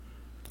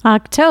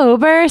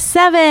October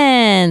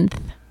 7th.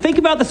 Think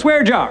about the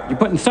swear jar. You're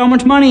putting so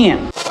much money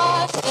in.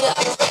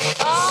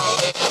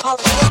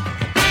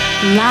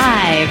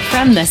 Live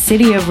from the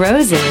City of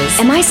Roses.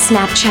 Am I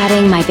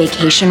Snapchatting my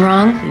vacation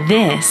wrong?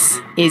 This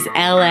is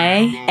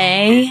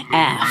LAAF.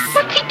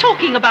 What's he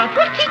talking about?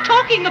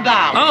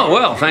 Oh,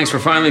 well, thanks for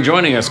finally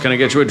joining us. Can I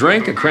get you a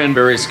drink, a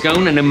cranberry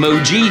scone, an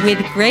emoji?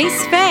 With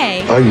Grace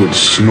Faye. I would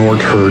snort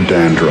her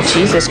dandruff.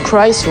 Jesus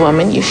Christ,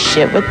 woman, you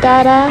shit with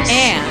that ass?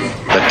 And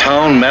the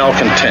town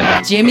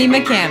malcontent. Jimmy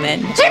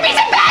McCammon. Jimmy's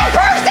a bad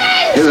person!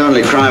 His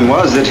only crime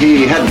was that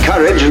he had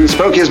courage and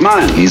spoke his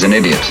mind. He's an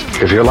idiot.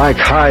 If you like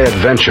high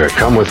adventure,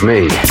 come with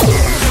me.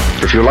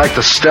 If you like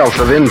the stealth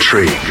of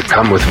intrigue,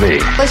 come with me.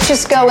 Let's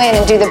just go in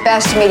and do the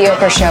best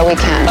mediocre show we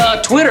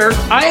can. Twitter,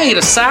 I ate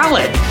a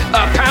salad.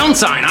 Pound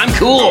sign, I'm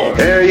cool.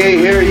 Hear ye,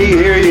 hear ye,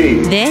 hear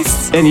ye.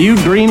 This And you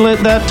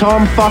greenlit that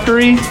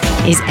tomfuckery?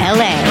 is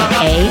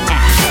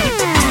LAAF.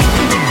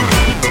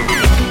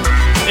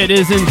 It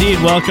is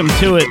indeed. Welcome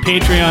to it.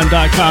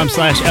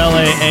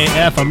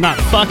 Patreon.com/LAAF. I'm not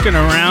fucking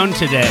around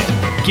today.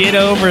 Get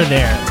over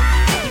there.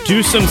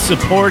 Do some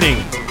supporting.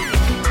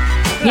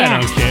 Yeah.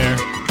 I don't care.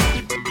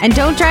 And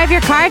don't drive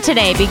your car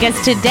today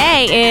because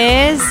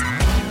today is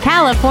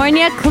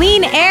California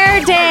Clean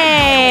Air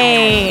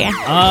Day.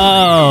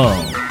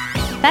 Oh.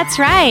 That's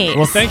right.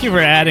 Well, thank you for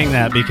adding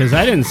that because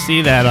I didn't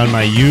see that on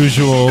my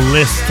usual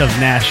list of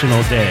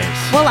national days.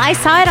 Well, I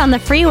saw it on the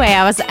freeway.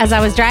 As I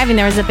was driving,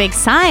 there was a big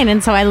sign,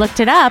 and so I looked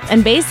it up.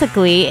 And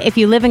basically, if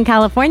you live in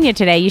California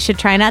today, you should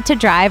try not to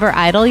drive or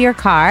idle your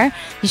car.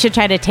 You should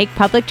try to take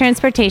public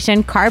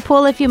transportation,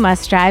 carpool if you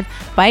must drive,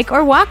 bike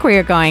or walk where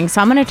you're going.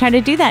 So I'm going to try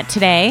to do that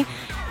today.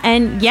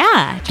 And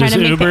yeah, try to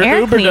make the air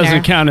Uber cleaner.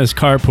 doesn't count as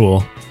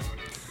carpool.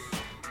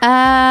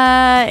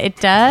 It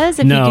does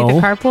if you do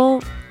the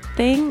carpool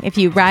thing. If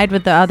you ride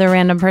with the other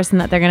random person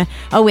that they're gonna.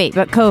 Oh wait,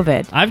 but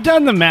COVID. I've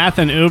done the math,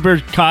 and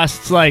Uber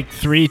costs like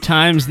 3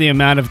 times the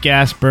amount of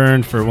gas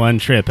burned for one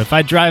trip. If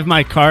I drive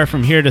my car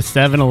from here to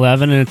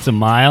 7-Eleven and it's a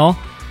mile,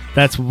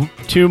 that's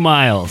 2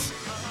 miles.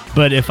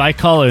 But if I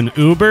call an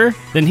Uber,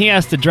 then he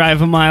has to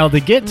drive a mile to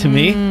get to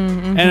me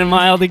and a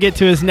mile to get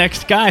to his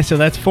next guy. So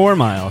that's 4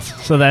 miles.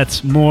 So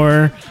that's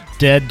more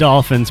dead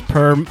dolphins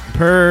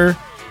per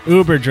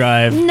Uber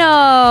drive.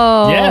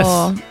 No.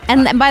 Yes.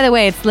 And by the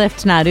way, it's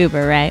Lyft, not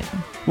Uber, right?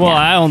 Well, yeah.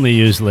 I only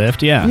use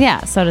Lyft, yeah.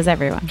 Yeah, so does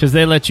everyone. Because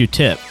they let you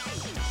tip.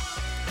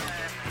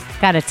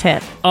 Got a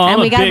tip. Oh, and I'm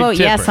we a got to big vote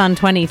tipper. yes on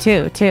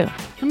 22, too.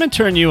 I'm going to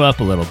turn you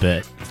up a little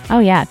bit. Oh,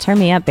 yeah. Turn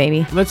me up,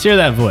 baby. Let's hear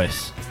that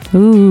voice.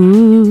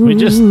 Ooh. We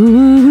just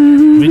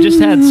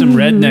had some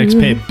rednecks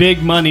pay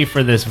big money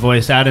for this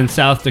voice out in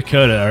South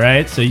Dakota, all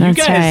right? So you That's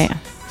guys, right.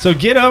 So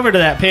get over to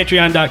that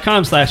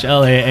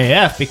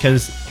patreon.com/LAAF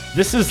because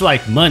this is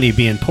like money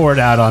being poured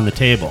out on the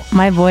table.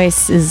 My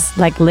voice is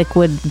like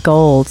liquid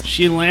gold.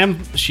 She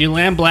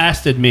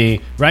lambasted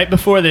me right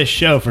before this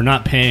show for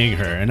not paying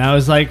her, and I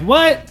was like,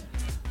 "What?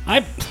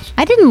 I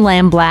didn't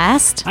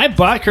lamblast. I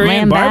bought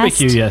Korean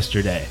barbecue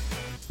yesterday."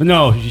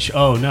 No,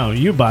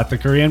 you bought the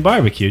Korean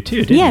barbecue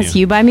too, didn't you? Yes,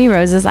 you buy me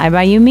roses, I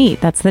buy you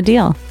meat. That's the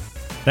deal.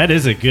 That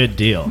is a good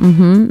deal.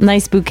 Mm-hmm.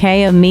 Nice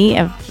bouquet of meat,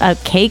 a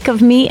cake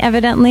of meat,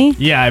 evidently.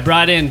 Yeah, I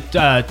brought in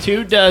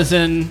 2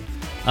 dozen,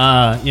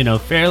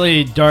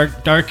 fairly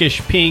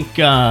darkish pink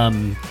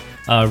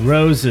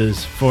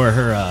roses for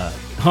her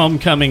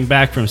homecoming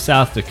back from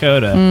South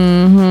Dakota.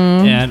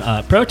 Mm-hmm. And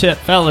pro tip,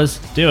 fellas,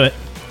 do it.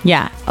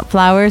 Yeah,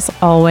 flowers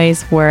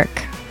always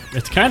work.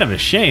 It's kind of a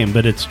shame,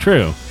 but it's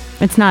true.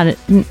 It's not.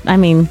 I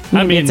mean,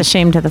 it's a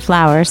shame to the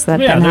flowers that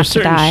then have to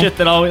die. There's certain shit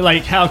that always,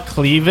 like how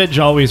cleavage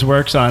always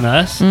works on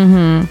us.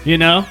 Mm-hmm. You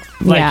know,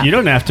 you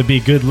don't have to be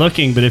good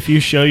looking, but if you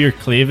show your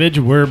cleavage,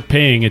 we're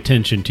paying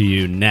attention to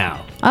you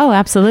now. Oh,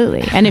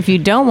 absolutely. And if you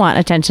don't want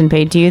attention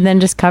paid to you, then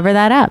just cover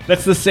that up.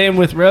 That's the same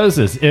with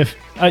roses. If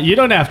you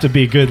don't have to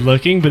be good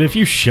looking, but if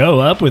you show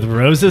up with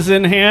roses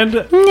in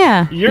hand,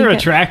 you're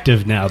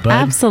attractive now, bud.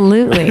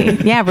 Absolutely.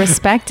 Yeah,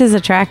 respect is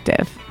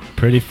attractive.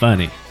 Pretty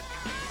funny.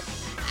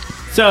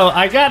 So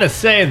I gotta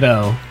say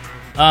though,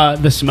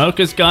 the smoke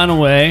has gone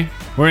away.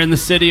 We're in the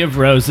City of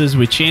Roses.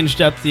 We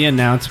changed up the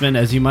announcement,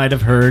 as you might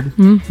have heard.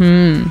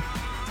 Mm-hmm.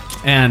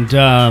 And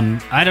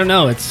I don't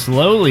know, it's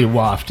slowly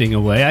wafting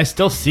away. I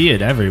still see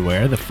it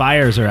everywhere. The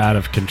fires are out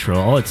of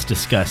control. It's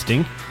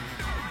disgusting.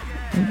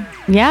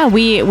 Yeah,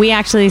 we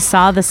actually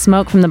saw the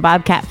smoke from the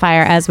Bobcat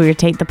fire as we were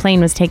the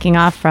plane was taking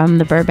off from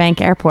the Burbank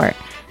airport,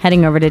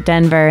 heading over to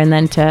Denver and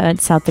then to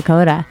South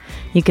Dakota.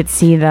 You could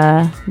see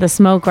the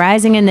smoke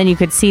rising, and then you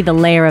could see the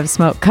layer of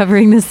smoke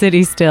covering the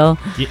city still.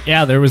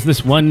 Yeah, there was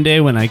this one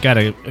day when I got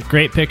a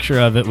great picture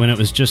of it when it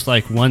was just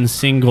like one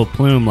single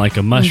plume, like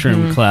a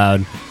mushroom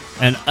cloud.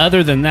 And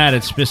other than that,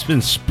 it's just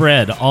been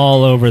spread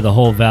all over the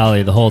whole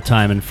valley the whole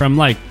time, and from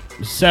like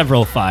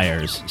several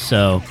fires.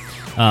 So,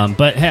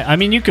 but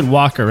you can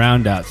walk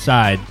around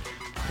outside.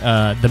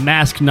 The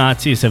masked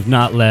Nazis have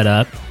not let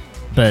up.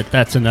 but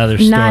that's another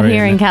story. Not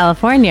here in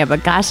California,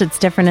 but gosh, it's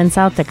different in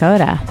South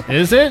Dakota.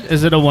 Is it?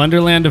 Is it a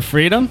wonderland of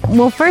freedom?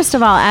 Well, first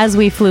of all, as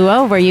we flew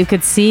over, you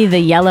could see the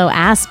yellow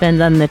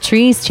aspens and the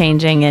trees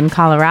changing in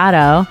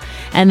Colorado.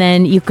 And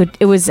then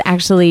it was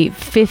actually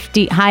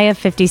high of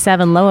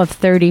 57, low of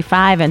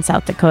 35 in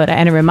South Dakota.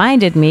 And it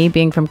reminded me,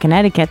 being from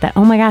Connecticut, that,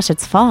 oh my gosh,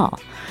 it's fall.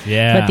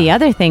 Yeah. But the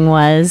other thing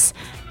was,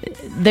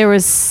 there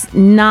was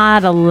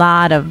not a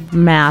lot of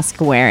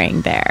mask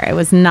wearing there. It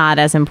was not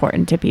as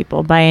important to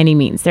people by any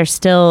means.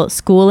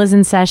 School is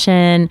in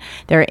session.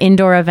 There are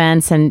indoor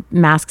events and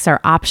masks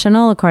are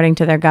optional according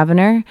to their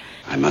governor.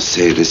 I must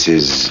say this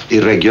is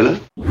irregular.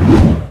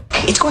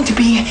 It's going to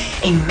be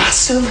a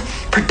massive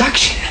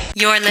production.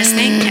 You're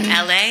listening to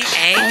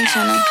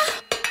LAAF.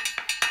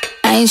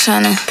 I ain't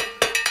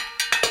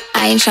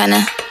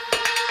tryna.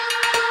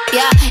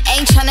 Yeah,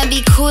 ain't tryna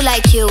be cool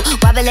like you.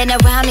 Wobbling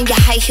around in your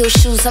high heel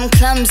shoes. I'm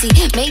clumsy.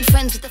 Made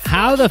friends with the.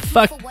 How the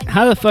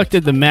fuck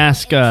did the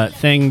mask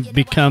thing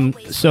become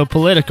so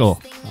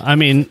political? I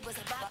mean,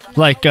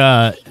 like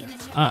I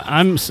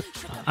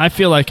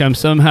feel like I'm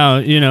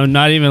somehow,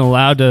 not even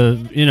allowed to,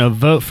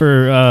 vote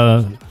for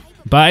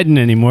Biden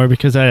anymore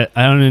because I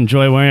don't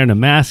enjoy wearing a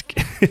mask.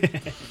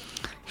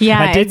 Yeah,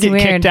 I did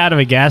get kicked out of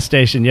a gas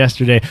station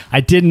yesterday.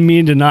 I didn't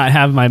mean to not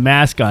have my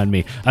mask on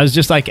me. I was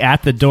just like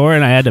at the door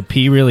and I had to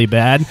pee really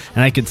bad,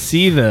 and I could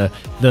see the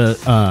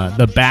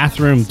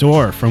bathroom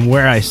door from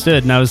where I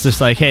stood, and I was just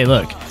like, hey,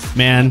 look,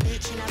 man.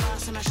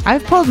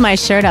 I've pulled my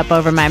shirt up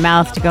over my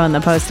mouth to go in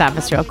the post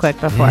office real quick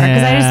before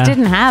because I just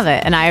didn't have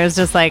it, and I was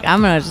just like,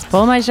 I'm gonna just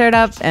pull my shirt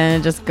up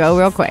and just go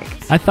real quick.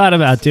 I thought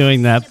about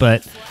doing that,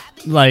 but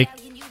like.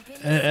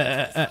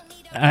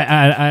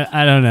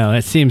 I don't know.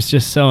 It seems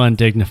just so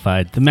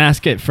undignified. The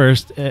mask at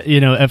first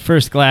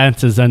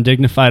glance is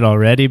undignified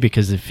already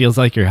because it feels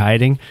like you're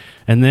hiding.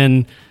 And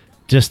then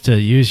just to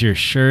use your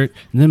shirt,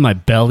 and then my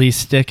belly's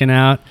sticking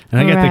out, and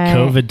I got the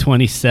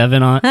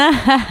COVID-27 on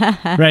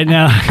right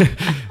now.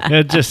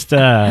 It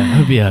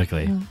would be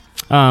ugly.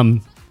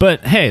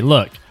 But hey,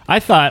 look, I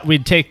thought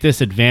we'd take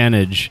this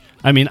advantage.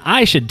 I mean,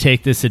 I should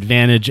take this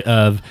advantage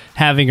of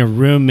having a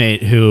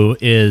roommate who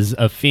is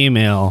a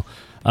female.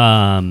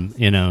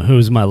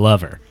 Who's my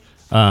lover?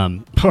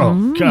 God,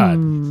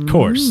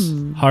 coarse,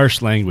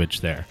 harsh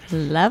language there.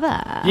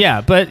 Lover. Yeah,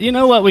 but you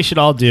know what we should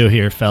all do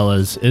here,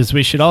 fellas, is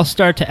we should all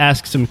start to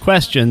ask some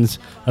questions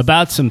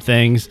about some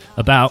things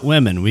about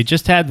women. We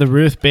just had the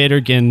Ruth Bader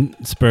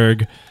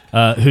Ginsburg,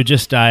 who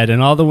just died,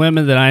 and all the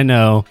women that I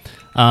know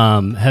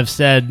have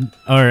said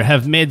or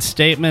have made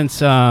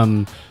statements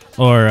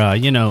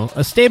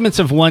statements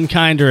of one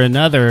kind or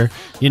another,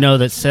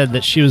 that said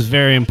that she was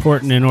very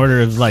important in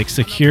order of like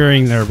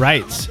securing their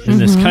rights in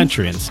this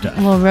country and stuff.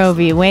 Well, Roe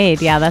v.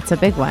 Wade, yeah, that's a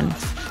big one.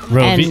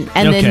 And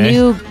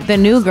okay. the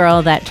new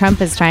girl that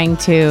Trump is trying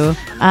to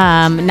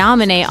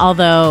nominate,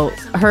 although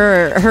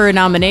her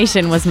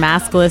nomination was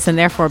maskless and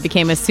therefore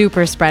became a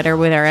super spreader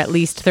where at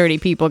least 30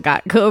 people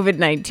got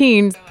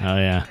COVID-19. Oh,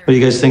 yeah. What do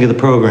you guys think of the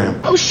program?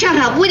 Oh, shut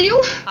up, will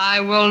you? I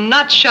will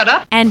not shut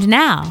up. And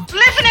now...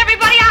 Listen,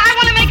 everybody, I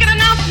want to make an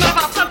announcement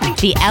about something.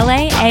 The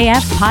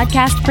LAAF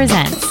podcast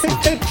presents...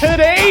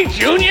 Today,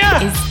 Junior?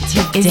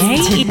 Is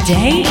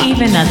today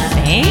even a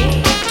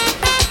thing?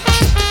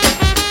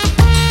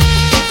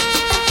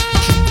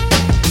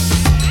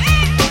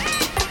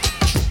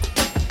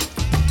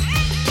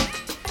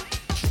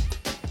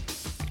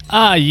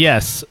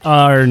 Yes,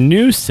 our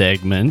new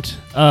segment.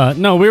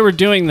 No, we were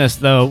doing this,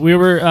 though. We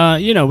were,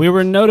 we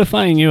were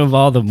notifying you of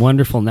all the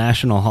wonderful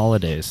national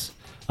holidays.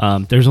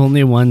 There's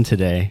only one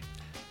today.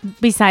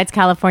 Besides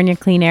California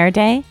Clean Air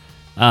Day?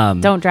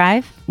 Don't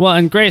drive? Well,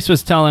 and Grace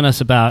was just telling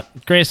us about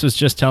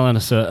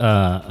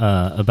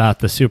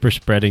the super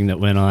spreading that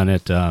went on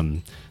at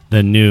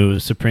the new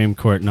Supreme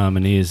Court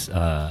nominees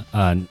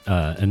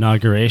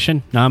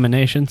nomination,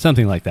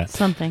 something like that.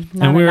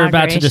 And we were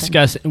about to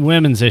discuss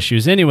women's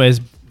issues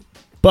anyways,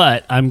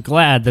 but I'm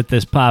glad that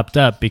this popped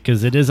up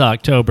because it is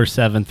October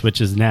 7th, which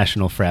is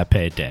National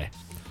Frappe Day.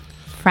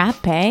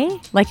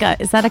 Frappe?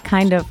 Is that a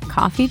kind of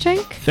coffee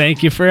drink?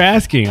 Thank you for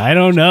asking. I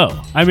don't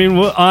know. I mean,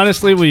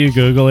 honestly, will you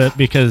Google it?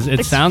 Because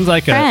it sounds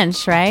like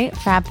French, right?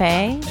 Frappe?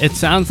 It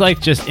sounds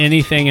like just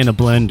anything in a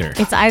blender.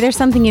 It's either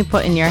something you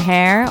put in your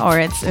hair or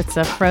it's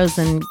a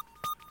frozen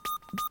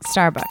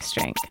Starbucks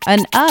drink.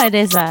 And it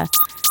is a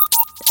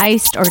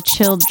iced or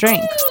chilled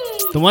drink.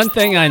 The one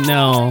thing I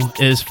know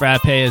is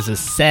frappe is a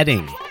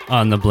setting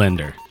on the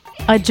blender.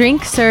 A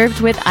drink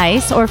served with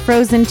ice or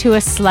frozen to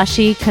a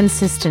slushy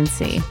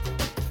consistency.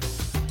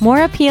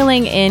 More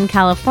appealing in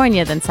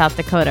California than South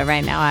Dakota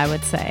right now, I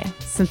would say,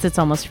 since it's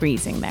almost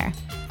freezing there.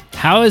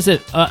 How is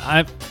it?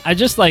 I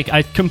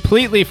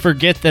completely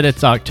forget that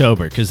it's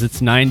October because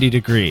it's 90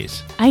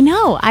 degrees. I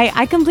know.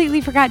 I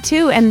completely forgot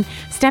too. And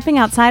stepping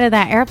outside of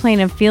that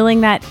airplane and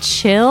feeling that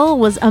chill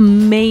was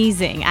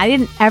amazing. I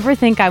didn't ever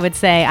think I would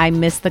say I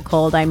miss the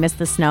cold, I miss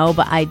the snow,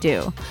 but I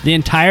do. The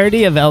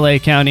entirety of LA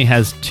County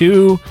has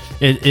two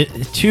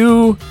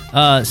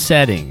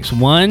settings.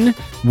 One,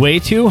 way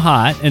too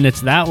hot, and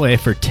it's that way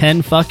for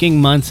 10 fucking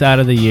months out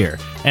of the year.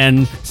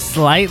 And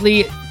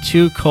slightly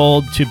too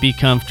cold to be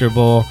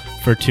comfortable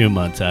for 2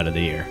 months out of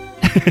the year.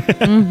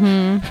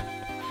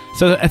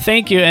 So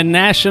thank you, and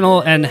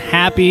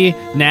happy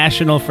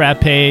National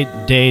Frappe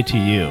Day to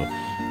you.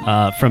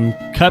 From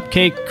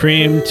cupcake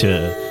cream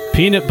to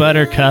peanut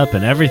butter cup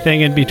and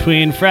everything in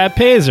between,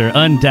 frappes are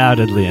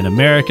undoubtedly an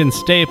American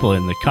staple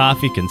in the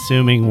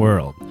coffee-consuming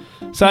world.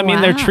 So, I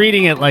mean, they're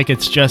treating it like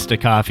it's just a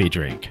coffee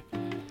drink.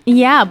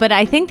 Yeah, but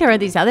I think there are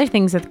these other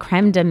things with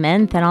creme de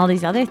menthe and all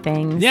these other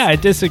things. Yeah, I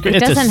disagree.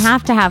 It doesn't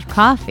have to have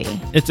coffee.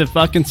 It's a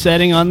fucking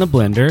setting on the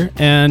blender,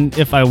 and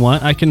if I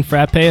want, I can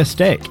frappe a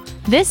steak.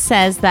 This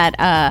says that...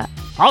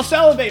 I'll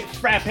celebrate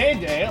Frappe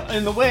Day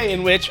in the way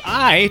in which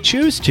I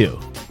choose to.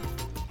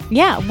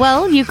 Yeah,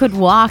 well, you could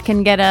walk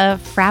and get a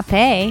frappe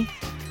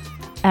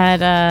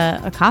at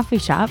a coffee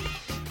shop.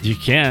 You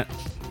can't.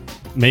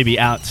 Maybe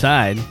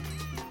outside.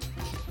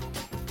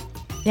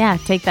 Yeah,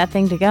 take that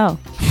thing to go.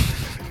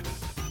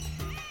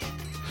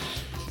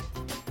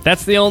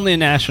 That's the only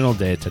national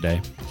day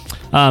today.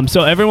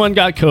 So everyone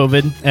got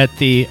COVID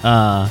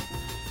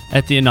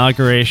at the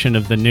inauguration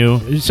of the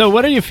new. So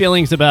what are your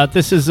feelings about,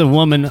 this is a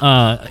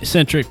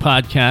woman-centric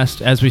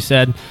podcast, as we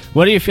said.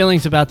 What are your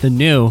feelings about the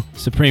new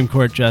Supreme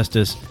Court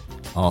Justice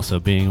also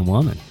being a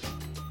woman?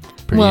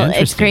 Well,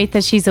 it's great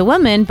that she's a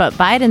woman, but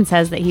Biden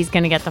says that he's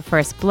going to get the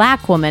first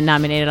black woman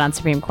nominated on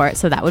Supreme Court,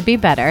 so that would be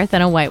better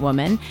than a white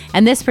woman.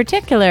 And this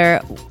particular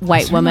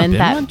white woman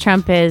that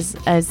Trump is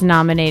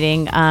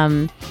nominating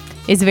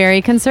is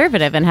very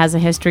conservative and has a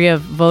history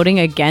of voting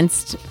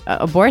against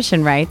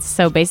abortion rights.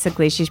 So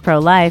basically, she's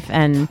pro-life,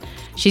 and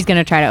she's going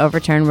to try to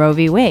overturn Roe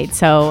v. Wade.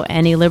 So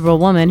any liberal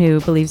woman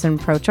who believes in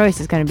pro-choice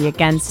is going to be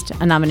against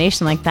a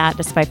nomination like that,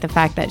 despite the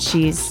fact that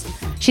she's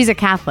a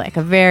Catholic,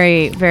 a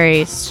very,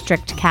 very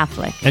strict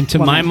Catholic. And to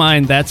my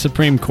mind, that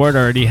Supreme Court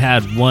already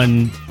had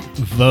one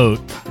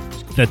vote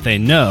that they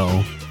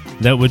know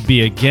that would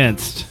be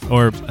against,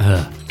 or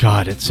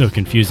God, it's so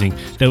confusing,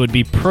 that would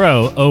be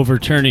pro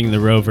overturning the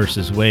Roe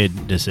versus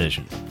Wade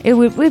decision.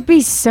 We'd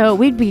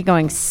be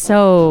going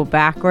so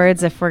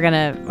backwards if we're going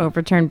to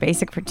overturn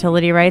basic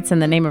fertility rights in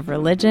the name of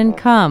religion.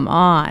 Come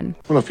on.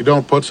 Well, if you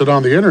don't put it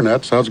on the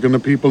internet, how's going to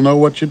people know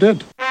what you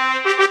did?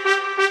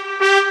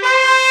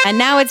 And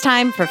now it's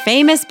time for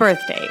famous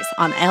birthdays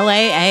on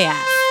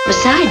LAAF.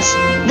 Besides,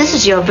 this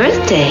is your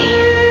birthday.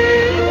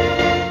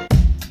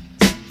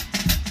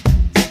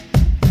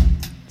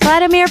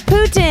 Vladimir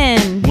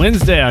Putin.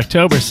 Wednesday,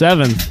 October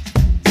 7th.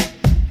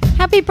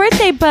 Happy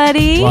birthday,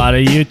 buddy. A lot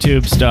of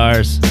YouTube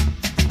stars.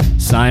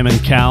 Simon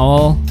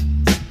Cowell.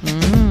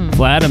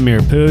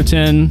 Vladimir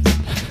Putin.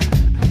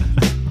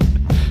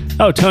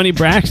 Oh, Tony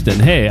Braxton.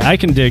 Hey, I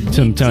can dig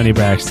some Tony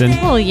Braxton.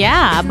 Well,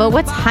 yeah, but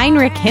what's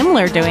Heinrich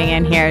Himmler doing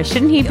in here?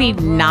 Shouldn't he be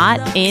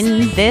not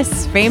in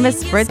this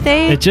famous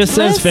birthday It just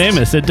list? says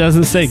famous. It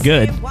doesn't say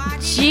good.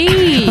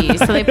 Jeez,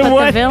 so they put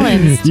the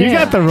villains, too. You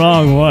got the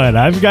wrong one.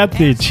 I've got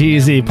the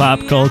cheesy pop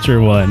culture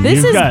one.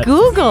 This is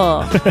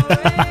Google.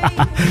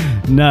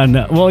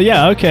 No. Well,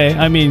 yeah, okay.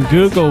 I mean,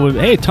 Google would...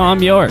 Hey,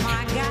 Tom York.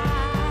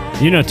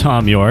 You know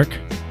Tom York.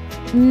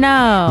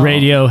 No.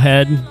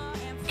 Radiohead.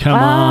 Come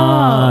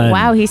on.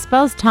 Wow, he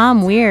spells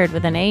Tom weird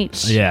with an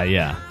H.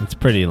 Yeah. It's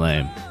pretty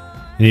lame.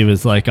 And he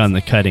was like on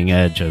the cutting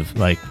edge of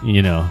like,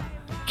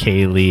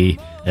 Kaylee,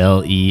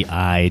 Leigh,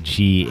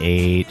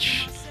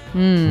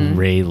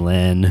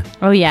 Raylan.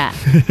 Oh, yeah.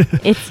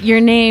 It's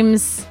your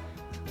name's...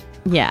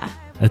 Yeah.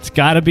 It's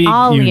got to be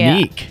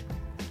unique.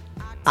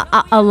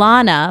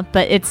 Alana,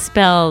 but it's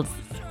spelled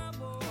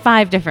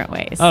 5 different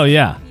ways. Oh,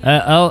 yeah.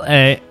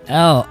 Lalayne.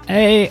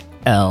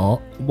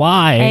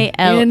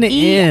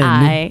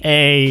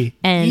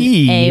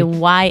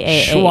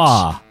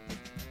 Schwa.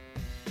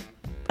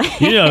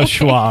 You know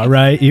schwa,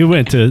 right? You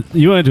went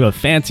to a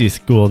fancy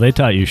school. They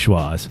taught you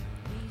schwas.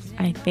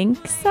 I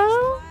think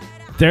so.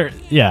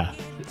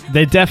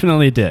 They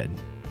definitely did.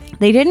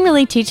 They didn't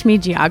really teach me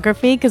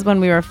geography because when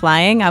we were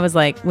flying, I was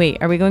like,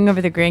 wait, are we going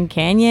over the Grand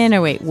Canyon?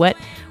 Or wait, what?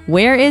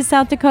 Where is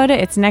South Dakota?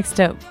 It's next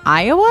to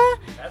Iowa?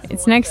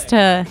 It's next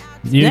to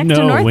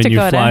North when Dakota.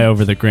 You fly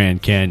over the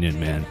Grand Canyon,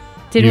 man.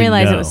 Didn't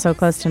realize it was so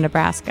close to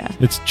Nebraska.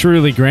 It's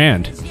truly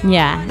grand.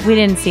 Yeah, we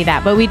didn't see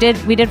that, but we did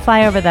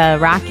fly over the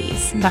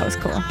Rockies. That was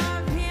cool.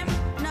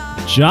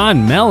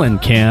 John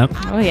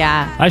Mellencamp. Oh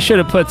yeah. I should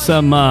have put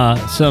some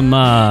John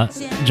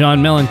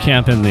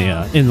Mellencamp in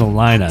the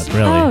lineup.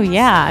 Really. Oh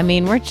yeah. I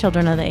mean, we're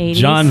children of the 80s.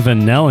 John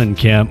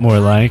Vanellencamp, more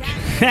like.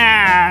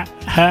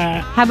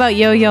 How about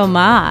Yo-Yo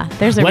Ma?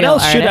 There's a what real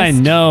else artist. should I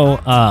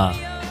know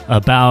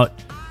about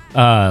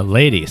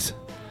ladies?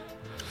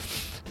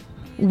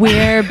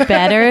 We're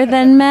better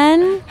than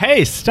men.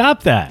 Hey,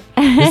 stop that.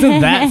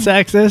 Isn't that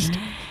sexist?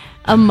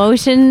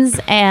 Emotions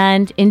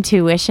and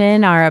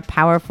intuition are a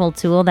powerful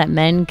tool that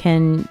men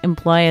can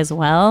employ as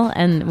well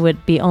and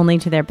would be only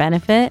to their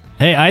benefit.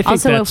 Hey, I think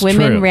also, that's if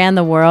women true. ran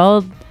the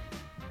world,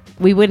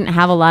 we wouldn't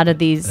have a lot of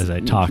these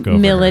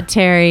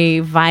military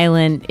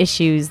violent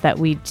issues that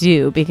we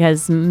do,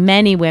 because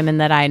many women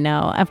that I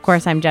know, of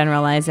course I'm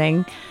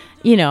generalizing,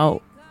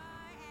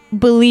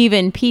 believe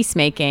in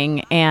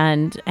peacemaking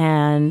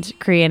and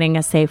creating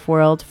a safe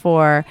world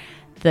for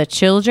the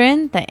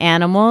children, the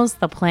animals,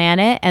 the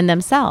planet, and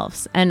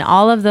themselves. And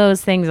all of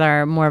those things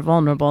are more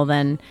vulnerable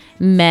than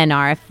men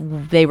are if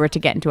they were to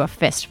get into a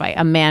fist fight.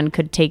 A man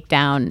could take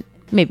down,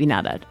 maybe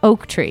not an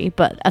oak tree,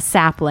 but a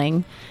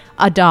sapling,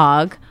 a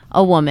dog,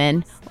 a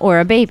woman, or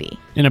a baby.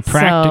 In a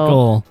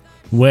practical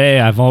way,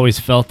 I've always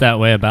felt that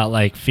way about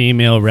like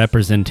female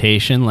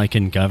representation, like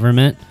in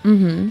government.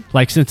 Mm-hmm.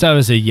 Like since I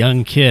was a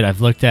young kid,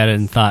 I've looked at it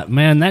and thought,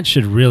 man, that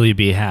should really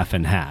be half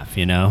and half,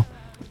 you know?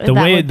 The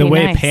way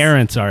nice.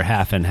 parents are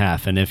half and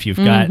half, and if you've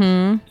got,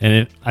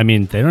 I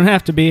mean, they don't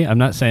have to be. I'm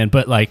not saying,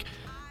 but like,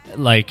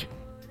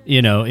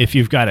 you know, if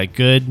you've got a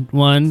good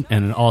one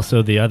and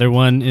also the other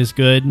one is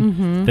good,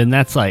 then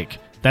that's like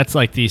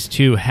these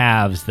two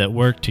halves that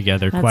work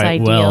together quite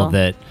ideal. well.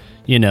 That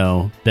you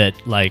know that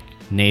like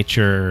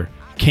nature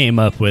came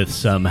up with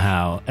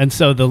somehow, and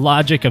so the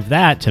logic of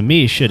that to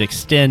me should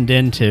extend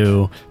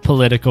into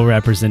political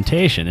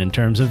representation in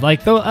terms of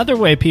like the other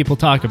way people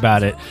talk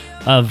about it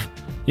of.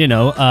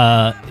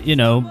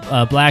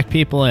 Black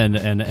people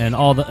and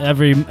all the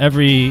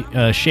every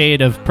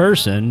shade of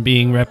person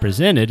being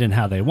represented and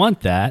how they want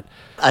that.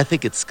 I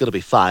think it's going to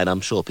be fine. I'm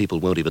sure people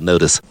won't even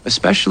notice.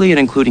 Especially and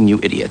including you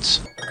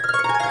idiots.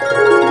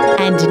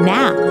 And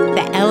now,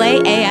 the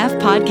LAAF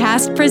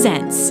podcast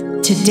presents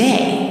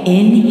Today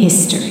in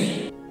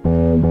History.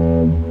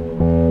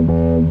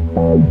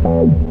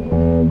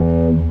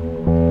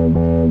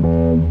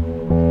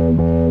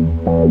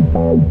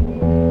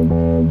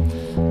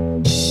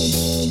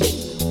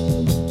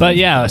 But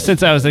yeah,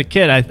 since I was a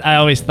kid, I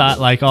always thought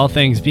like all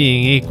things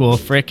being equal,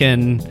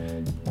 frickin'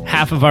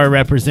 half of our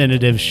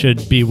representatives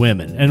should be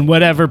women. And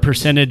whatever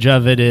percentage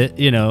of it,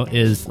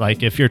 is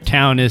like if your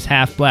town is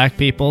half black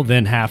people,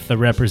 then half the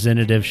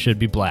representatives should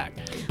be black.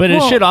 But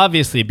it should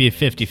obviously be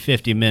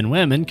 50-50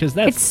 men-women because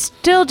that's... It's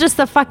still just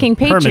the fucking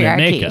patriarchy.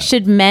 Makeup.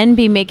 Should men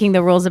be making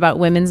the rules about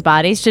women's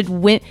bodies?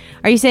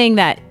 Are you saying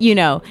that,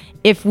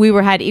 if we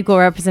had equal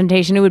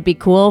representation, it would be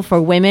cool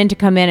for women to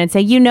come in and say,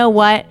 you know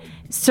what?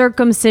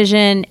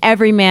 Circumcision,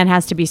 every man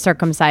has to be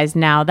circumcised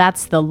now.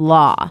 That's the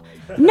law.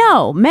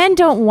 No, men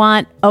don't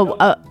want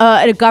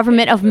a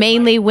government of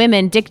mainly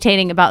women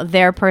dictating about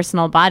their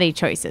personal body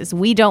choices.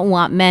 We don't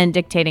want men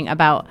dictating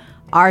about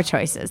our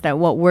choices, that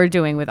what we're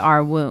doing with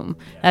our womb.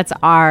 That's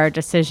our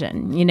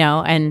decision,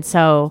 And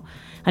so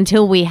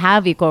until we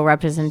have equal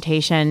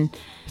representation...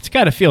 It's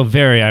got to feel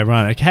very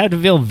ironic. It had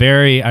to feel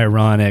very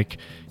ironic,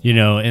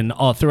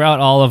 throughout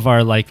all of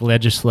our like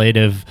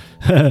legislative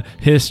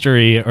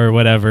history or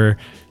whatever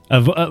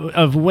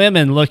of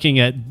women looking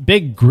at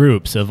big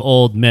groups of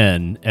old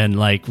men and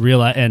like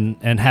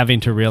and having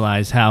to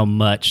realize how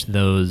much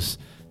those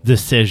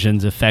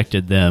decisions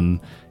affected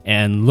them,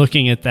 and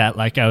looking at that,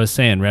 like I was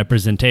saying,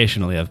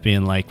 representationally of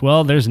being like,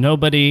 well, there's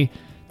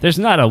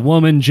not a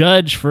woman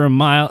judge for a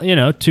mile,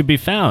 to be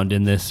found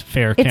in this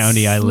fair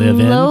county I live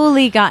in. It's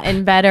slowly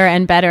gotten better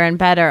and better and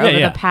better over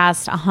the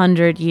past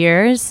 100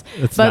 years.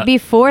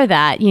 Before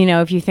that,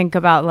 if you think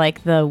about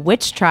like the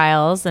witch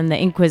trials and the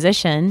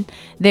Inquisition,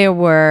 there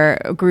were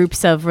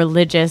groups of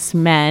religious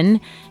men,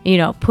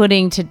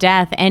 putting to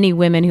death any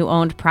women who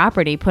owned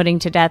property, putting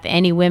to death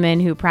any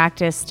women who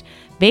practiced,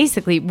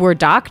 basically were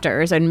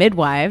doctors and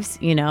midwives,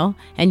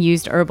 and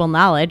used herbal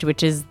knowledge,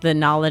 which is the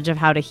knowledge of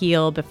how to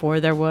heal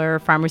before there were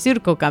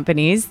pharmaceutical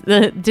companies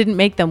that didn't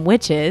make them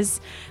witches,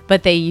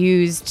 but they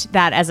used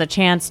that as a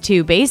chance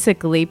to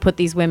basically put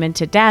these women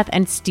to death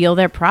and steal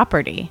their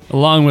property.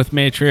 Along with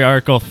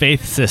matriarchal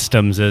faith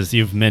systems, as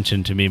you've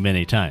mentioned to me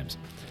many times.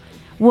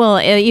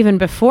 Well, even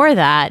before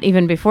that,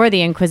 even before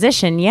the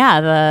Inquisition,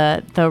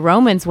 the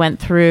Romans went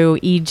through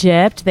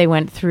Egypt, they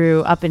went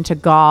through up into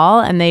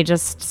Gaul, and they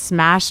just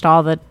smashed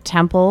all the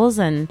temples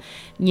and,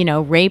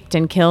 raped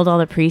and killed all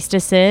the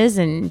priestesses.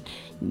 And,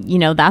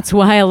 that's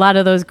why a lot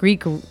of those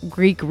Greek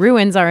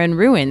ruins are in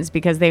ruins,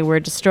 because they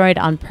were destroyed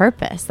on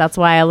purpose. That's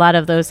why a lot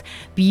of those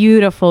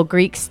beautiful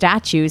Greek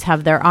statues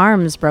have their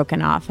arms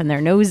broken off and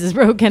their noses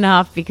broken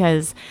off,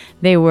 because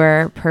they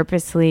were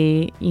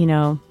purposely,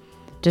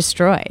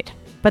 destroyed.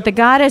 But the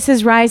goddess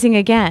is rising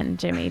again,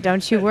 Jimmy.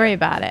 Don't you worry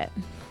about it.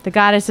 The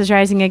goddess is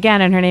rising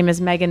again, and her name is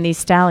Megan Thee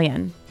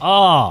Stallion.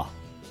 Oh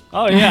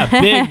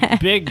yeah,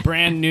 big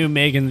brand new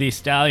Megan Thee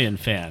Stallion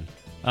fan.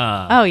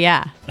 Oh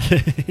yeah,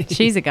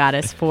 she's a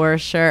goddess for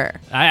sure.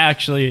 I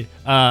actually,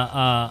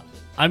 though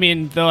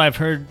I've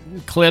heard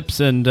clips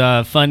and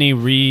funny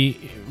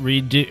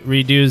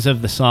redos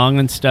of the song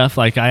and stuff.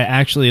 Like I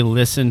actually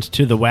listened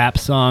to the WAP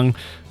song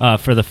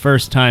for the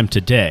first time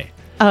today.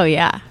 Oh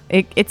yeah,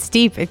 it's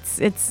deep.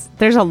 It's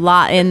there's a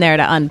lot in there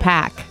to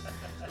unpack.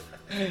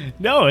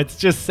 No, it's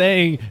just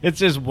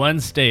one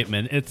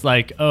statement. It's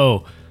like,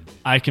 oh,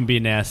 I can be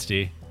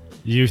nasty.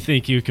 You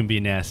think you can be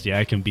nasty?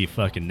 I can be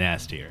fucking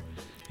nastier.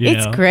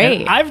 It's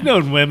great. And I've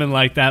known women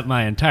like that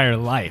my entire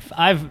life.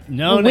 I've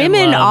known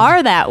women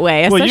are that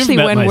way, especially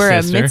when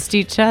we're sister. Amidst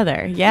each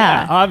other.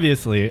 Yeah,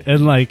 obviously,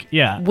 and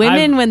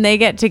women when they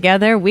get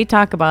together, we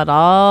talk about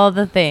all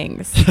the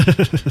things,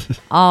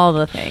 all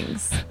the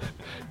things.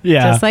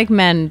 Yeah. Just like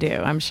men do,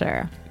 I'm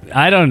sure.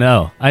 I don't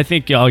know. I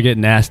think y'all get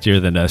nastier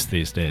than us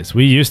these days.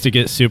 We used to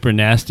get super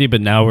nasty,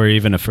 but now we're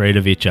even afraid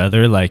of each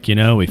other. Like,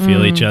 we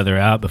feel each other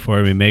out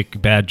before we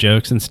make bad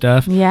jokes and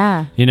stuff.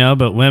 Yeah.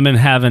 But women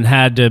haven't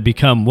had to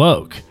become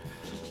woke,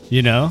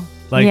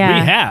 Like we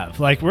have.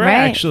 Like we're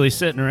actually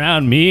sitting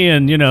around, me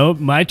and,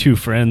 my two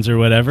friends or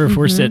whatever. If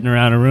we're sitting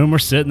around a room, we're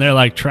sitting there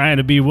like trying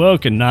to be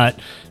woke and not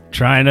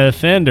trying to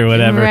offend or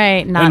whatever.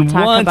 Right. Not and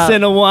talk once about...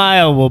 in a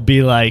while we'll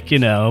be like,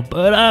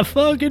 but I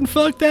fucking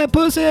fucked that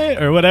pussy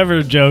or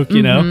whatever joke,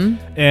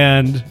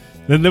 and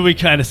then we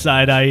kind of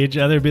side-eye each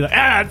other and be like,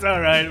 it's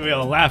all right. We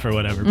all laugh or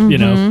whatever.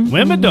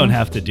 Women don't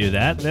have to do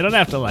that. They don't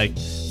have to like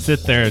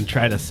sit there and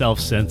try to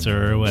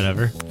self-censor or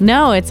whatever.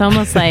 No, it's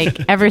almost like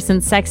ever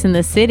since Sex in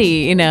the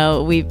City,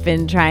 we've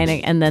been trying to,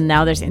 and then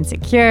now there's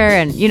Insecure,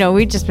 and,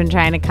 we've just been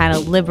trying to kind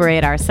of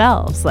liberate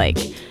ourselves. Like,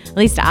 at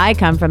least I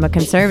come from a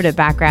conservative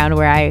background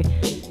where I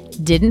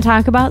didn't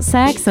talk about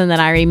sex, and then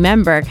I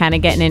remember kind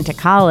of getting into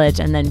college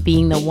and then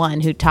being the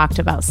one who talked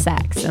about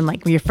sex, and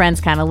like your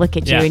friends kind of look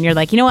at you and you're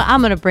like, you know what,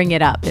 I'm gonna bring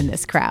it up in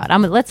this crowd.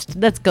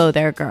 Let's go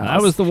there, girls. I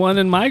was the one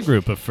in my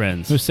group of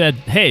friends who said,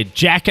 hey,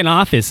 jacking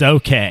off is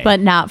okay, but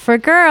not for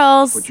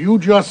girls. What you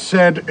just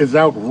said is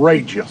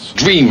outrageous.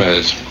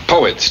 Dreamers,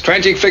 poets,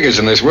 tragic figures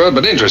in this world,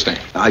 but interesting.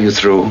 Are you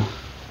through?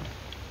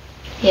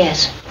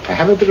 Yes. I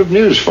have a bit of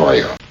news for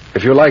you.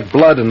 If you like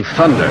blood and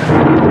thunder,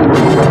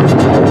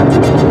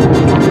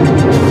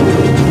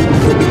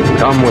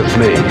 come with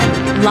me.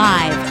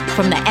 Live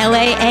from the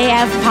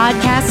LAAF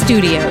podcast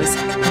studios,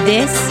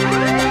 this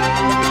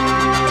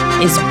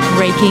is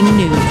Breaking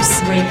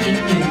News. Breaking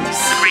News.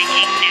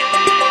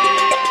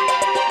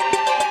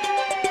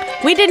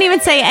 We didn't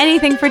even say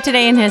anything for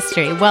Today in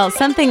History. Well,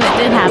 something that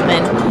did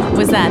happen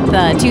was that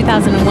the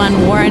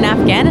 2001 war in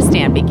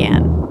Afghanistan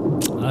began.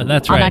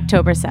 That's right. On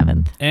October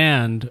 7th.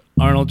 And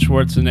Arnold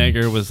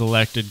Schwarzenegger was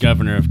elected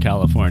governor of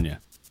California.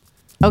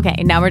 Okay,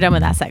 now we're done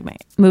with that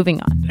segment. Moving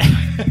on.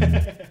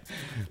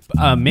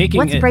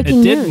 What's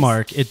breaking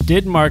news? It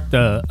did mark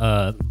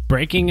the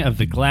breaking of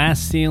the glass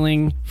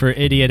ceiling for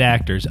idiot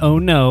actors. Oh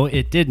no,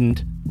 it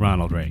didn't.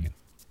 Ronald Reagan.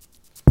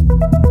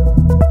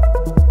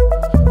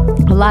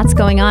 A lot's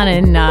going on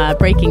in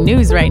breaking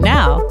news right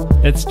now.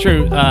 It's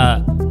true.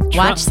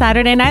 Watch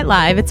Saturday Night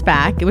Live. It's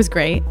back. It was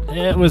great.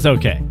 It was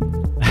okay.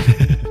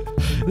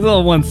 It's a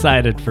little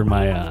one-sided for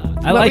my.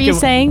 What were you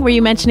saying? Were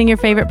you mentioning your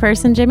favorite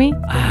person, Jimmy?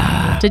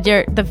 Did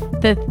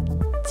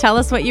tell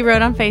us what you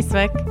wrote on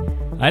Facebook?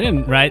 I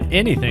didn't write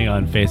anything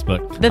on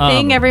Facebook. The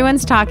thing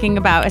everyone's talking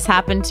about has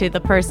happened to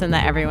the person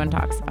that everyone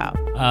talks about.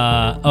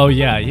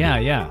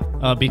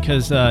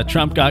 Because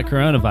Trump got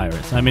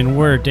coronavirus. I mean,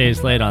 we're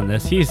days late on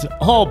this. He's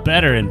all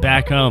better and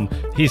back home.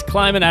 He's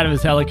climbing out of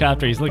his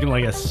helicopter. He's looking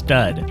like a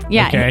stud.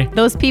 Yeah, okay?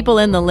 Those people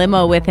in the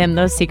limo with him,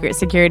 those secret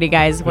security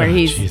guys, where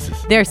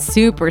they're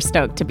super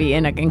stoked to be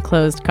in an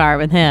enclosed car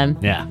with him.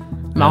 Yeah.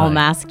 All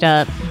masked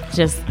up,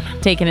 just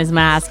taking his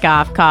mask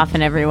off,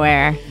 coughing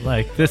everywhere.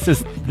 Like, this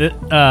is...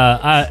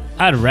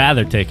 I'd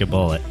rather take a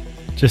bullet.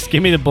 Just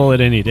give me the bullet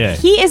any day.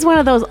 He is one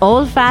of those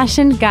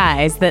old-fashioned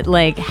guys that,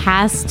 like,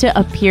 has to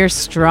appear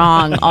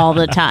strong all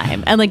the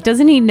time. And, like,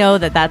 doesn't he know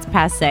that that's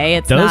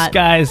passé? Those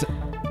guys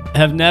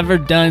have never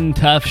done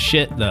tough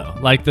shit, though.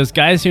 Like, those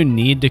guys who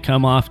need to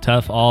come off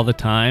tough all the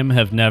time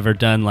have never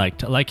done,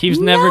 he's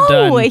never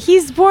done... No,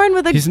 he's born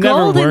with a golden spoon in his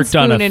mouth. He's never worked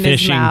on a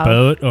fishing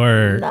boat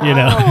or,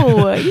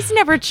 No, he's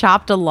never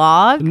chopped a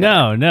log.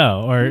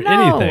 No, or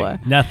anything.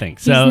 Nothing.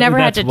 So he's never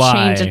had to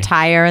change a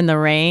tire in the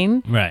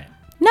rain. Right.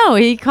 No,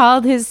 he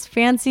called his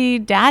fancy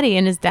daddy,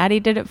 and his daddy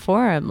did it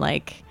for him.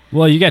 Like,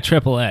 well, you got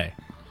AAA,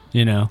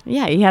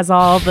 Yeah, he has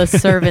all the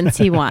servants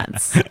he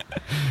wants.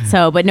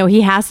 So, but no,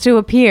 he has to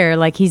appear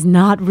like he's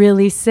not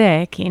really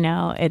sick.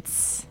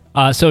 It's.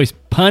 So he's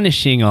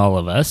punishing all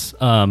of us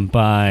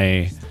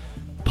by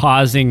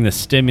pausing the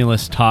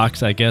stimulus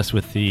talks, I guess,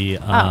 with the.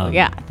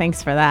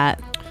 Thanks for that.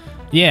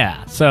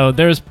 Yeah, so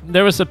there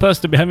was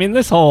supposed to be, I mean,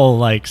 this whole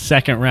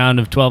second round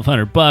of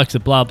 $1,200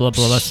 of blah blah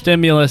blah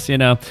stimulus,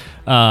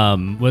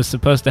 was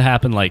supposed to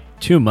happen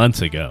 2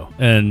 months ago,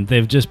 and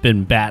they've just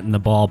been batting the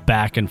ball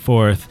back and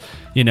forth.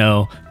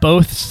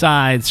 Both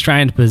sides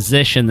trying to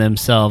position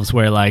themselves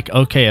where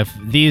okay, if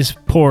these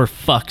poor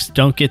fucks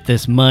don't get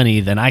this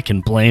money, then I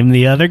can blame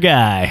the other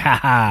guy. Ha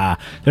ha.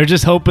 They're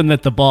just hoping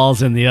that the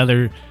ball's in the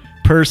other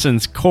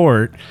person's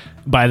court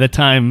by the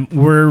time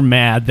we're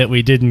mad that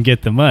we didn't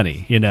get the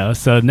money,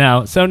 So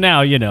now,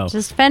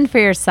 just fend for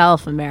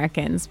yourself,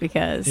 Americans,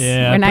 because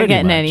we're not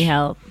getting any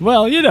help.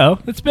 Well,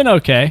 it's been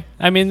okay.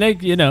 I mean, they,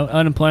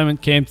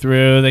 unemployment came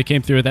through. They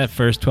came through with that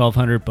first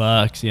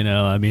 $1,200.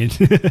 I mean,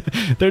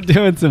 they're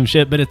doing some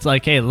shit, but it's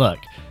like, hey, look,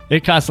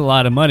 it costs a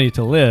lot of money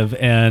to live,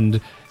 and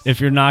if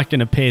you're not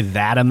going to pay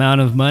that amount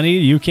of money,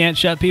 you can't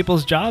shut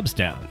people's jobs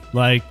down.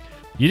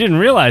 You didn't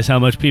realize how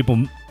much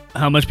people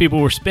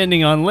were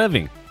spending on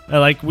living.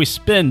 We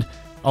spend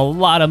a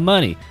lot of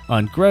money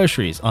on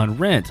groceries, on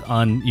rent,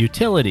 on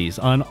utilities,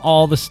 on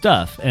all the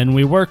stuff, and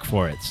we work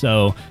for it.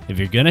 So if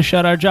you're going to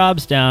shut our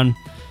jobs down,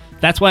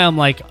 that's why I'm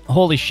like,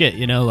 holy shit,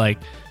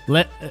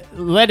 let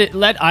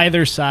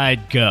either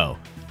side go.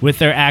 with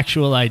their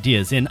actual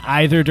ideas in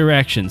either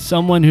direction.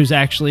 Someone who's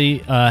actually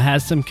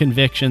has some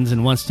convictions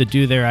and wants to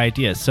do their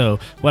ideas. So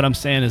what I'm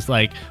saying is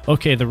like,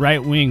 okay, the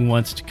right wing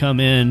wants to come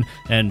in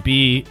and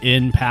be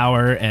in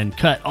power and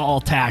cut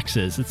all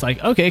taxes. It's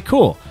like, okay,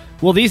 cool.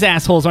 Well, these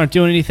assholes aren't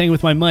doing anything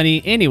with my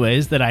money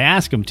anyways that I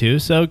ask them to,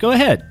 so go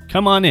ahead.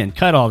 Come on in.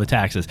 Cut all the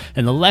taxes.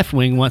 And the left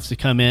wing wants to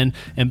come in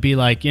and be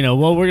like, you know,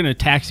 well, we're going to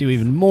tax you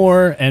even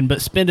more,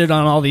 but spend it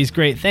on all these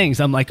great things.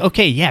 I'm like,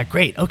 okay, yeah,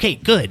 great. Okay,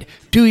 good.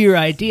 Do your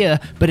idea,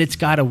 but it's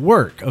got to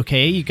work,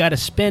 okay? You got to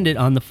spend it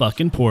on the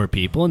fucking poor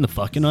people and the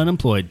fucking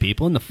unemployed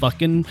people and the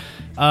fucking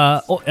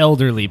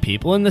elderly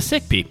people and the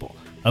sick people,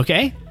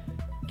 okay?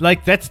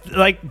 Like, that's,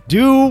 like,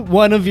 do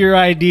one of your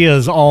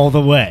ideas all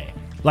the way.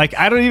 Like,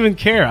 I don't even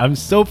care. I'm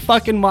so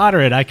fucking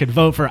moderate. I could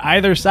vote for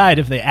either side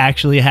if they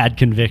actually had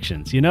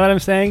convictions. You know what I'm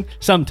saying?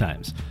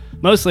 Sometimes.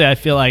 Mostly I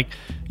feel like,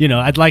 you know,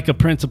 I'd like a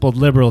principled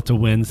liberal to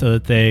win so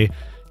that they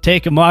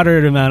take a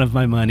moderate amount of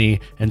my money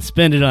and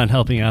spend it on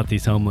helping out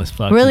these homeless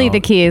fucks. Really, the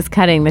key is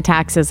cutting the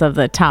taxes of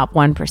the top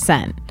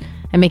 1%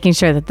 and making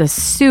sure that the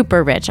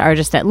super rich are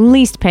just at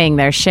least paying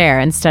their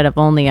share instead of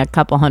only a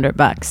couple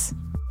 $100.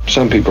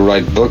 Some people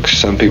write books,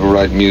 some people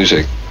write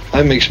music.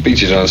 I make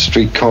speeches on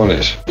street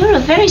corners. You're a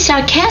very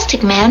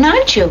sarcastic man,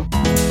 aren't you?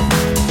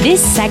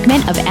 This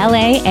segment of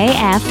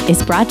LAAF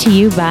is brought to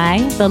you by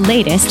The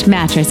Latest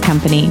Mattress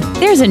Company.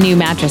 There's a new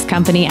mattress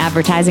company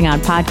advertising on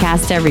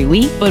podcasts every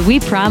week, but we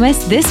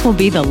promise this will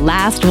be the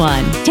last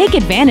one. Take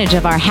advantage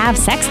of our have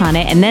sex on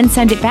it and then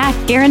send it back,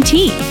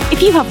 guaranteed.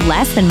 If you have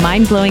less than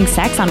mind-blowing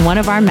sex on one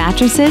of our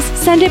mattresses,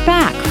 send it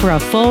back for a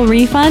full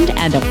refund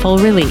and a full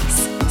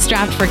release.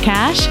 Strapped for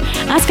cash?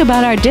 Ask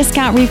about our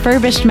discount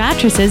refurbished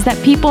mattresses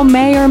that people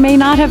may or may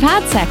not have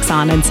had sex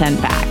on and sent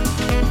back.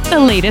 The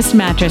Latest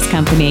Mattress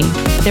Company.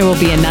 There will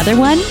be another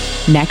one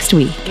next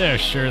week. There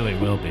surely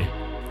will be.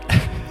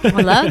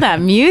 I love that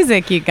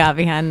music you got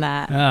behind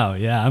that. Oh,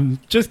 yeah. I'm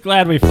just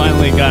glad we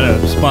finally got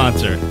a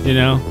sponsor, you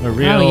know? A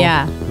real,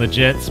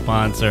 legit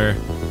sponsor.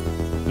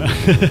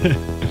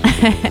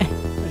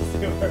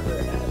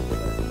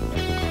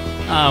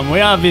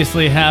 We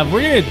obviously have...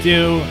 We're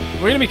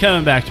going to be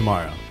coming back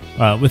tomorrow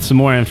with some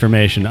more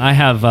information. I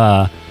have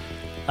a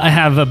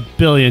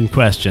billion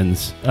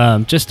questions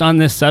just on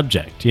this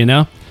subject, you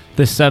know?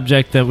 This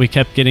subject that we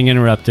kept getting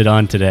interrupted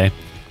on today.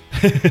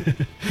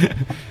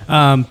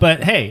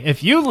 But hey,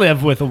 if you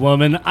live with a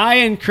woman, I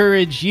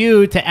encourage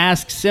you to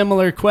ask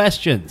similar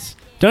questions.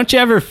 Don't you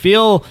ever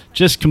feel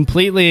just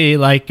completely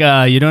like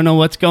you don't know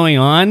what's going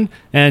on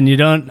and you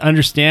don't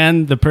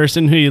understand the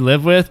person who you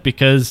live with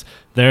because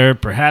they're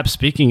perhaps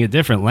speaking a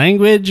different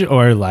language,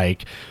 or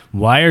like,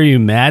 why are you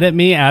mad at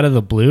me out of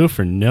the blue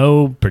for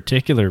no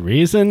particular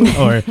reason?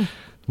 Or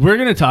we're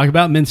going to talk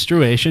about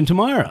menstruation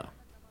tomorrow.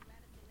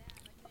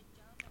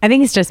 I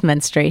think it's just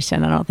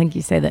menstruation. I don't think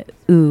you say the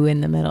ooh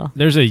in the middle.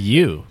 There's a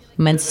U.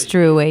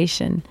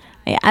 Menstruation.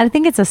 I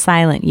think it's a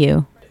silent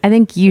U. I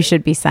think you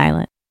should be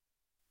silent.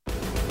 Never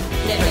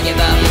give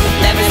up,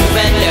 never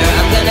surrender.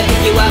 I'm gonna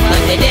pick you up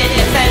like they did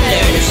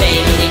Defender. No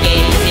shame in your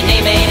game, your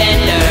name ain't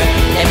Ender.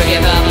 Never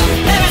give up,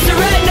 never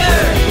surrender.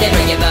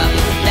 Never give up,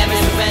 never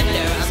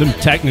surrender. Some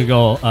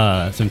technical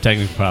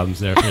problems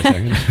there for a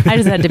second. I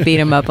just had to beat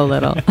him up a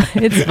little.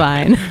 It's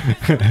fine.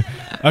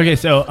 Okay,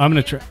 so I'm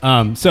gonna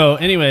try. So,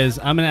 anyways,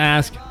 I'm gonna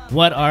ask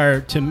what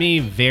are to me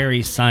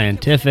very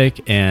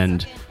scientific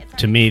and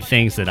to me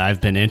things that I've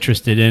been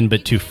interested in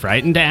but too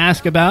frightened to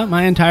ask about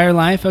my entire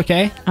life.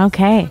 Okay.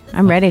 Okay,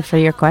 I'm ready for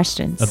your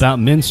questions about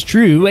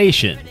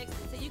menstruation.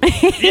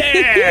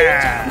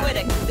 Yeah!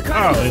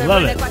 Oh, I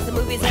love it.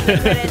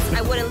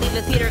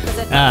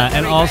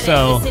 And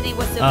also,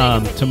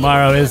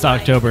 tomorrow is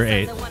October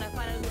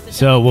 8th,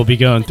 so we'll be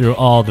going through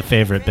all the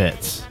favorite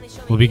bits.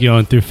 We'll be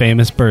going through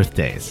famous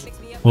birthdays.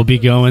 We'll be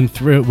doing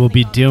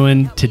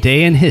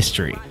Today in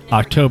History,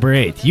 October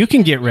 8th. You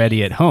can get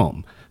ready at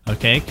home.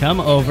 Okay,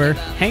 come over,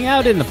 hang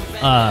out on the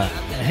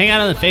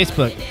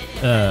Facebook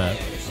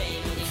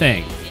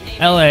thing,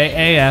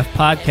 LAAF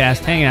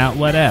Podcast Hangout,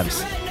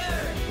 whatevs.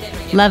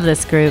 Love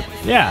this group.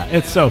 Yeah,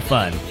 it's so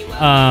fun.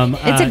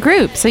 It's a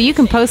group, so you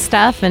can post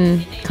stuff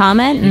and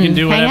comment and you can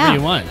do hang whatever out.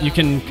 you want. You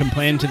can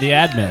complain to the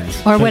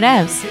admins or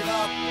whatevs. You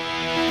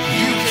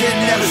can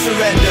never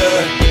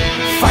surrender.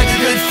 Fight the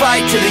good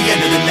fight to the end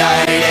of the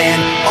night,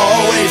 and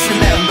always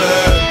remember,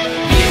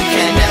 you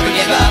can never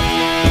give up.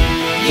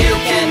 You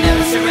can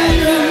never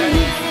surrender.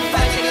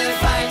 Fight the good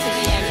fight to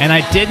the end. And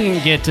I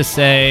didn't get to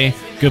say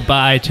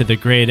goodbye to the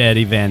great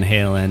Eddie Van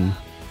Halen.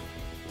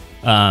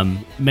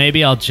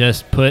 Maybe I'll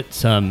just put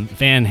some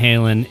Van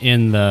Halen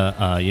in the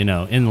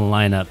in the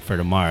lineup for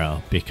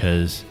tomorrow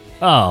because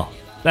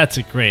that's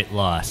a great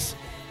loss.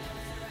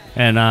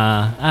 And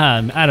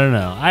I don't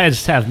know. I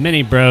just have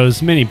many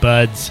bros, many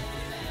buds,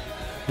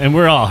 and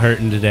we're all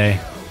hurting today.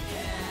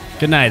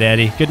 Good night,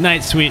 Eddie. Good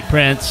night, sweet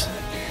prince.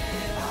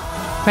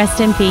 Rest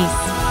in peace.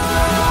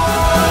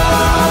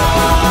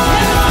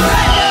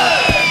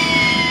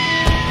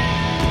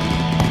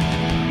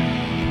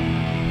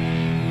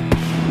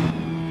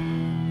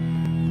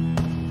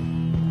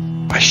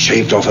 I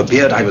shaved off a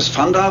beard I was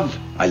fond of.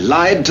 I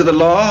lied to the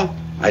law.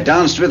 I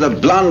danced with a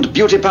blonde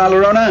beauty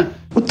parlor owner.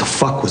 What the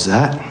fuck was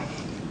that?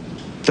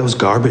 That was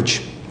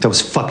garbage. That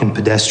was fucking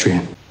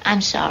pedestrian. I'm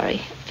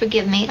sorry.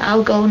 Forgive me.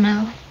 I'll go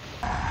now.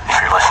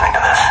 If you're listening to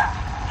this,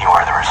 you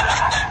are the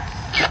resistance.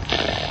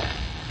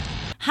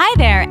 Hi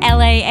there,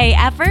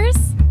 LAAFers.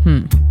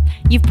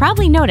 You've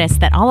probably noticed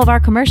that all of our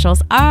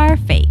commercials are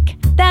fake.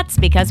 That's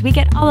because we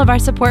get all of our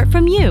support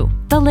from you,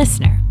 the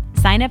listener.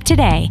 Sign up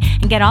today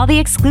and get all the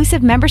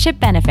exclusive membership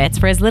benefits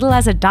for as little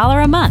as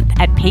 $1 a month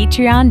at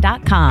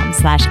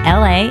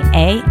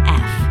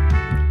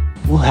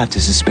patreon.com/LAAF. We'll have to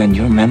suspend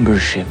your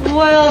membership.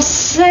 Well,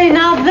 say,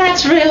 now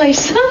that's really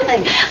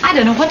something. I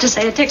don't know what to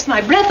say. It takes my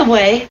breath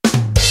away.